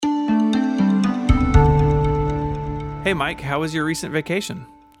Hey, Mike, how was your recent vacation?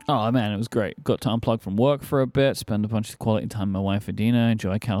 Oh, man, it was great. Got to unplug from work for a bit, spend a bunch of quality time with my wife Adina,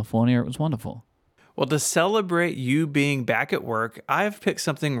 enjoy California. It was wonderful. Well, to celebrate you being back at work, I've picked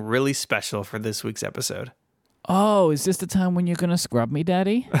something really special for this week's episode. Oh, is this the time when you're going to scrub me,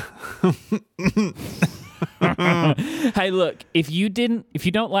 Daddy? Hey, look, if you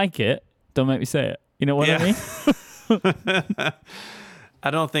don't like it, don't make me say it. You know what I mean? I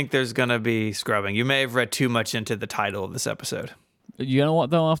don't think there's going to be scrubbing. You may have read too much into the title of this episode. You know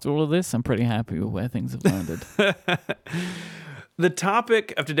what, though, after all of this, I'm pretty happy with where things have landed. The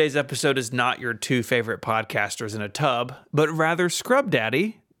topic of today's episode is not your two favorite podcasters in a tub, but rather Scrub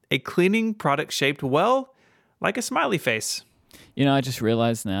Daddy, a cleaning product shaped, well, like a smiley face. You know, I just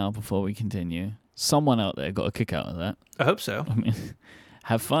realized now, before we continue, someone out there got a kick out of that. I hope so. I mean,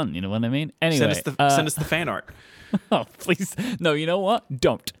 have fun, you know what I mean? Anyway. Send us the fan art. Oh, please. No, you know what?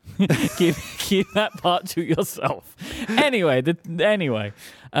 Don't. keep that part to yourself. Anyway,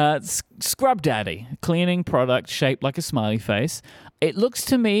 Scrub Daddy, cleaning product shaped like a smiley face. It looks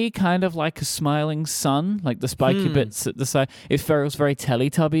to me kind of like a smiling sun, like the spiky bits at the side. It feels very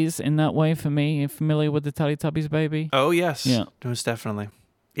Teletubbies in that way for me. You're familiar with the Teletubbies, baby? Oh, yes. Yeah. Most definitely.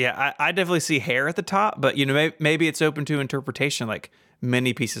 Yeah, I definitely see hair at the top, but maybe it's open to interpretation like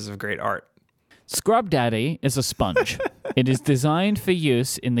many pieces of great art. Scrub Daddy is a sponge. It is designed for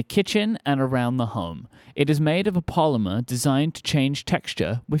use in the kitchen and around the home. It is made of a polymer designed to change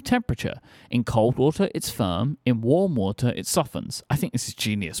texture with temperature. In cold water, it's firm. In warm water, it softens. I think this is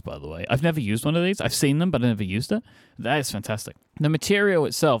genius, by the way. I've never used one of these. I've seen them, but I never used it. That is fantastic. The material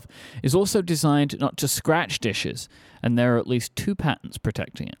itself is also designed not to scratch dishes, and there are at least 2 patents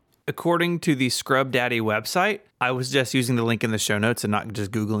protecting it. According to the Scrub Daddy website, I was just using the link in the show notes and not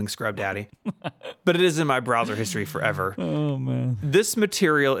just Googling Scrub Daddy, but it is in my browser history forever. Oh, man. This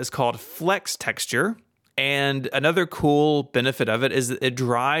material is called Flex Texture, and another cool benefit of it is that it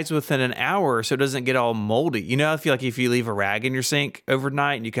dries within an hour, so it doesn't get all moldy. You know, I feel like if you leave a rag in your sink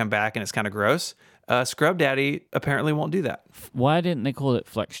overnight and you come back and it's kind of gross, Scrub Daddy apparently won't do that. Why didn't they call it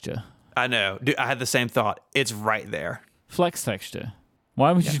Flexture? I know. Dude, I had the same thought. It's right there. Flex Texture.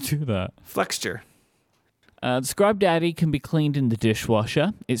 Why would you do that? Flexture. Scrub Daddy can be cleaned in the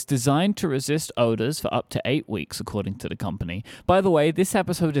dishwasher. It's designed to resist odors for up to 8 weeks, according to the company. By the way, this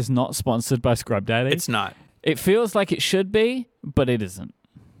episode is not sponsored by Scrub Daddy. It's not. It feels like it should be, but it isn't.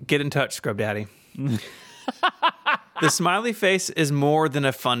 Get in touch, Scrub Daddy. The smiley face is more than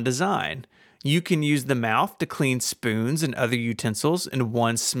a fun design. You can use the mouth to clean spoons and other utensils in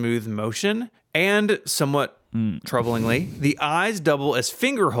one smooth motion, and somewhat troublingly, the eyes double as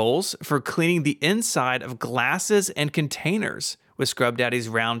finger holes for cleaning the inside of glasses and containers, with Scrub Daddy's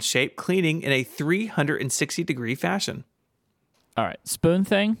round shape cleaning in a 360-degree fashion. All right, spoon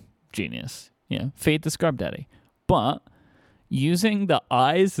thing, genius. Yeah, feed the Scrub Daddy. But using the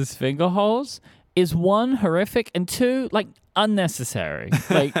eyes as finger holes is 1, horrific, and 2, like, unnecessary.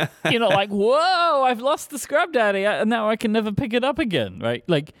 Like, like, whoa, I've lost the Scrub Daddy, and now I can never pick it up again, right?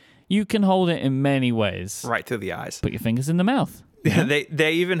 Like, you can hold it in many ways. Right through the eyes. Put your fingers in the mouth. Yeah,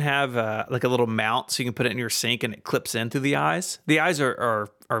 they even have like a little mount so you can put it in your sink and it clips in through the eyes. The eyes are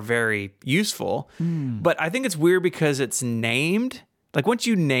very useful, but I think it's weird because it's named. Like once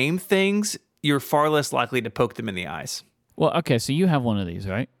you name things, you're far less likely to poke them in the eyes. Well, okay, so you have one of these,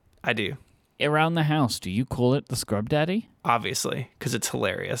 right? I do. Around the house, do you call it the Scrub Daddy? Obviously, because it's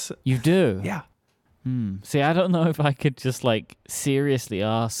hilarious. You do? Yeah. See, I don't know if I could just seriously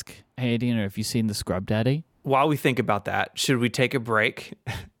ask, hey, Adina, have you seen the Scrub Daddy? While we think about that, should we take a break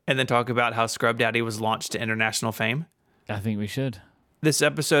and then talk about how Scrub Daddy was launched to international fame? I think we should. This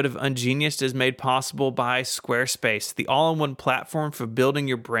episode of Ungeniused is made possible by Squarespace, the all-in-one platform for building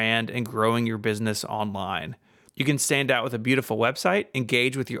your brand and growing your business online. You can stand out with a beautiful website,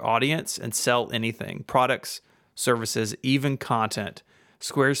 engage with your audience, and sell anything, products, services, even content.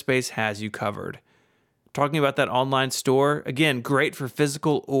 Squarespace has you covered. Talking about that online store, again, great for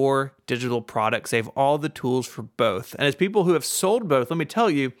physical or digital products. They have all the tools for both. And as people who have sold both, let me tell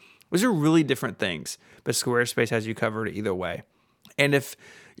you, those are really different things. But Squarespace has you covered either way. And if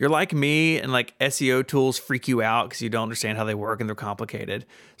you're like me and SEO tools freak you out because you don't understand how they work and they're complicated,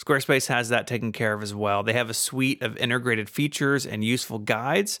 Squarespace has that taken care of as well. They have a suite of integrated features and useful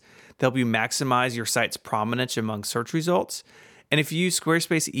guides that help you maximize your site's prominence among search results. And if you use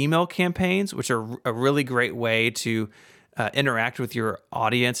Squarespace email campaigns, which are a really great way to interact with your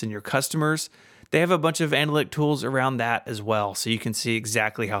audience and your customers, they have a bunch of analytic tools around that as well, so you can see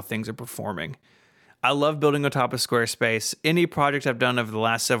exactly how things are performing. I love building on top of Squarespace. Any project I've done over the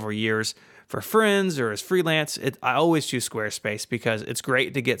last several years for friends or as freelance, I always choose Squarespace because it's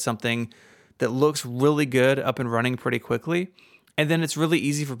great to get something that looks really good up and running pretty quickly. And then it's really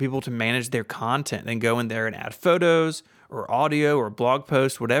easy for people to manage their content and go in there and add photos or audio or blog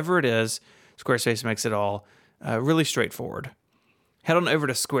posts, whatever it is. Squarespace makes it all really straightforward. Head on over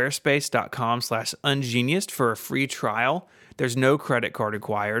to squarespace.com/ungeniused for a free trial. There's no credit card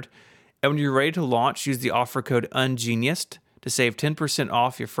required. And when you're ready to launch, use the offer code UNGENIUSed to save 10%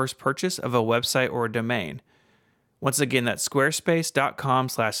 off your first purchase of a website or a domain. Once again, that's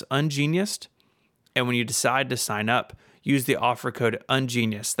squarespace.com/ungeniused. And when you decide to sign up, use the offer code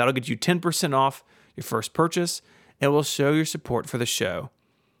UNGENIUSed. That'll get you 10% off your first purchase, and it will show your support for the show.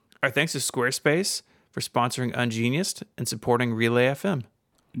 Our thanks to Squarespace for sponsoring Ungeniused and supporting Relay FM.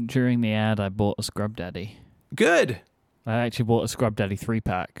 During the ad, I bought a Scrub Daddy. Good. I actually bought a Scrub Daddy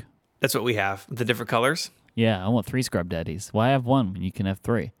 3-pack. That's what we have, the different colors. Yeah, I want 3 Scrub Daddies. Why have one when you can have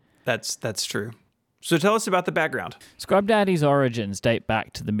 3? That's true. So tell us about the background. Scrub Daddy's origins date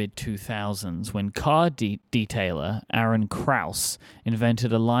back to the mid-2000s when car detailer Aaron Krause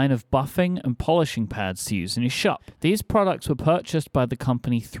invented a line of buffing and polishing pads to use in his shop. These products were purchased by the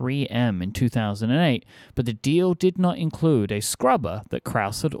company 3M in 2008, but the deal did not include a scrubber that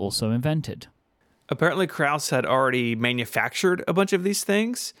Krause had also invented. Apparently, Krause had already manufactured a bunch of these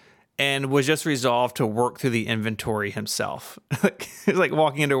things and was just resolved to work through the inventory himself. It's like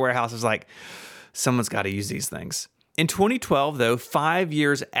walking into a warehouse is like, someone's got to use these things. In 2012, though, 5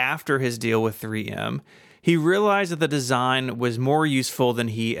 years after his deal with 3M, he realized that the design was more useful than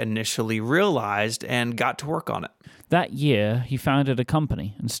he initially realized and got to work on it. That year, he founded a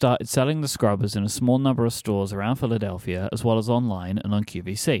company and started selling the scrubbers in a small number of stores around Philadelphia, as well as online and on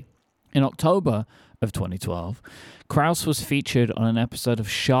QVC. In October of 2012, Krause was featured on an episode of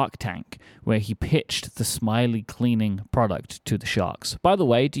Shark Tank, where he pitched the Smiley cleaning product to the sharks. By the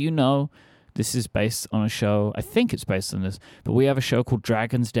way, do you know this is based on a show? I think it's based on this, but we have a show called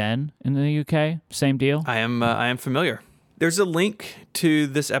Dragon's Den in the UK. Same deal. I am familiar. There's a link to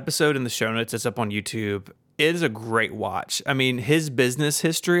this episode in the show notes. It's up on YouTube. It is a great watch. I mean, his business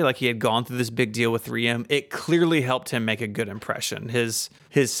history, like he had gone through this big deal with 3M, it clearly helped him make a good impression. His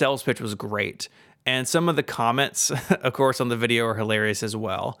sales pitch was great. And some of the comments, of course, on the video are hilarious as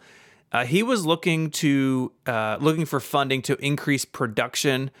well. He was looking for funding to increase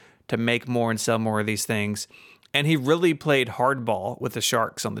production, to make more and sell more of these things. And he really played hardball with the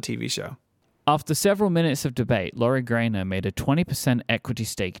sharks on the TV show. After several minutes of debate, Lori Grainer made a 20% equity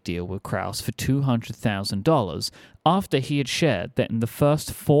stake deal with Krause for $200,000 after he had shared that in the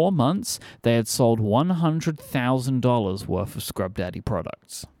first 4 months, they had sold $100,000 worth of Scrub Daddy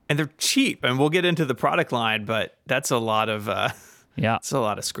products. And they're cheap. And we'll get into the product line, but that's a lot of... Yeah, it's a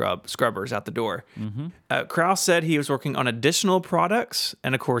lot of scrubbers out the door. Mm-hmm. Krause said he was working on additional products,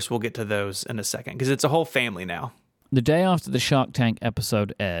 and of course, we'll get to those in a second because it's a whole family now. The day after the Shark Tank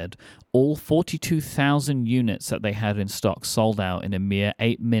episode aired, all 42,000 units that they had in stock sold out in a mere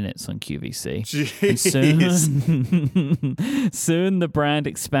 8 minutes on QVC. And soon the brand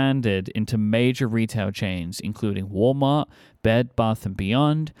expanded into major retail chains, including Walmart, Bed Bath &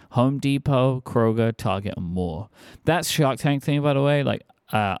 Beyond, Home Depot, Kroger, Target, and more. That Shark Tank thing, by the way, like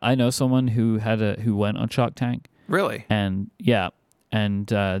I know someone who went on Shark Tank. Really? And yeah, and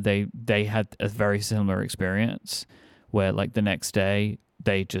they had a very similar experience where like the next day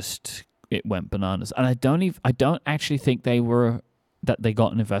it went bananas. And I don't actually think they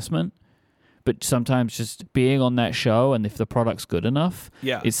got an investment. But sometimes just being on that show, and if the product's good enough,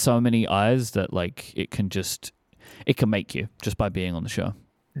 it's so many eyes that like it can make you just by being on the show.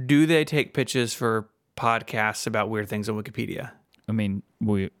 Do they take pitches for podcasts about weird things on Wikipedia? I mean,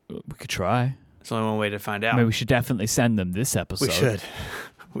 we could try. It's only one way to find out. I mean, we should definitely send them this episode. We should.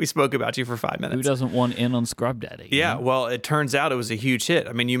 We spoke about you for 5 minutes. Who doesn't want in on Scrub Daddy? Yeah, know? Well, it turns out it was a huge hit.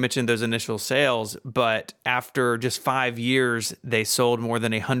 I mean, you mentioned those initial sales, but after just 5 years, they sold more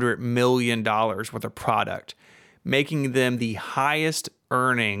than $100 million worth of product, making them the highest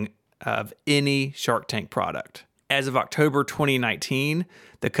earning of any Shark Tank product. As of October 2019,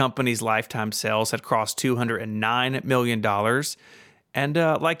 the company's lifetime sales had crossed $209 million. And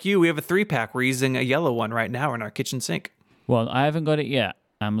like you, we have a 3-pack. We're using a yellow one right now in our kitchen sink. Well, I haven't got it yet.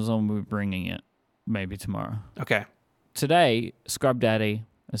 Amazon will be bringing it maybe tomorrow. Okay. Today, Scrub Daddy,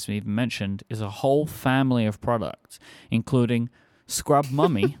 as we even mentioned, is a whole family of products, including Scrub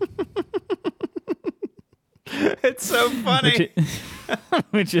Mummy. It's so funny.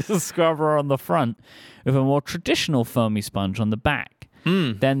 Which is a scrubber on the front with a more traditional foamy sponge on the back.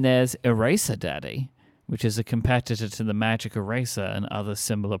 Then there's Eraser Daddy, which is a competitor to the Magic Eraser and other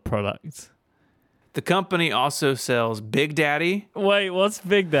similar products. The company also sells Big Daddy. Wait, what's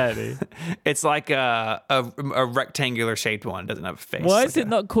Big Daddy? It's like a rectangular shaped one. It doesn't have a face. Why is it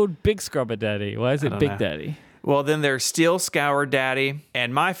not called Big Scrubber Daddy? Why is it Big know. Daddy? Well, then there's Steel Scour Daddy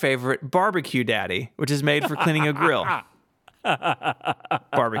and my favorite, Barbecue Daddy, which is made for cleaning a grill.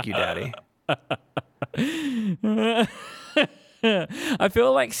 Barbecue Daddy. I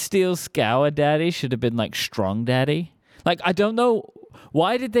feel like Steel Scour Daddy should have been like Strong Daddy. Like, I don't know.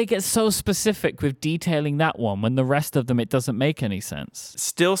 Why did they get so specific with detailing that one when the rest of them, it doesn't make any sense?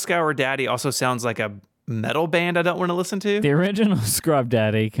 Steel Scour Daddy also sounds like a metal band I don't want to listen to. The original Scrub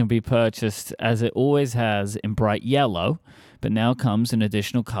Daddy can be purchased, as it always has, in bright yellow, but now comes in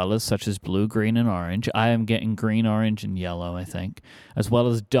additional colors such as blue, green, and orange. I am getting green, orange, and yellow, I think, as well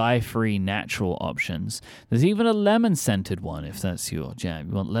as dye-free natural options. There's even a lemon-scented one, if that's your jam.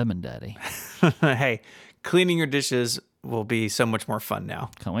 You want Lemon Daddy. Hey, cleaning your dishes will be so much more fun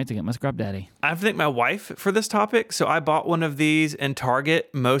now. Can't wait to get my Scrub Daddy. I have to thank my wife for this topic. So I bought one of these in Target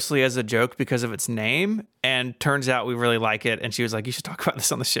mostly as a joke because of its name. And turns out we really like it. And she was like, you should talk about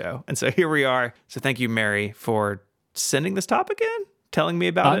this on the show. And so here we are. So thank you, Mary, for sending this topic in, telling me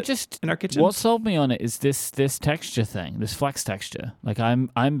about it in our kitchen. What sold me on it is this texture thing, this flex texture. Like,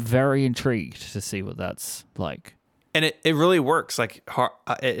 I'm very intrigued to see what that's like. And it really works. Like,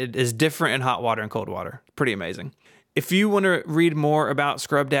 it is different in hot water and cold water. Pretty amazing. If you want to read more about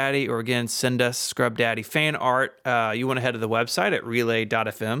Scrub Daddy, or again, send us Scrub Daddy fan art, you want to head to the website at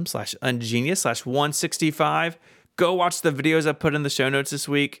relay.fm/ungenius/165. Go watch the videos I put in the show notes this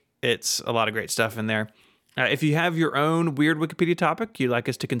week. It's a lot of great stuff in there. If you have your own weird Wikipedia topic you'd like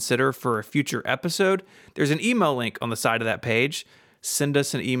us to consider for a future episode, there's an email link on the side of that page. Send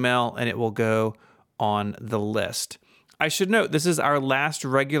us an email and it will go on the list. I should note, this is our last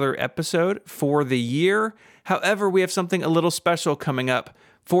regular episode for the year. However, we have something a little special coming up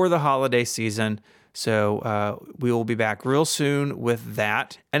for the holiday season. So we will be back real soon with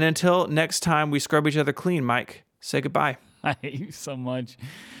that. And until next time we scrub each other clean, Mike, say goodbye. I hate you so much.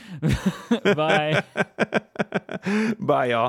 Bye. Bye, y'all.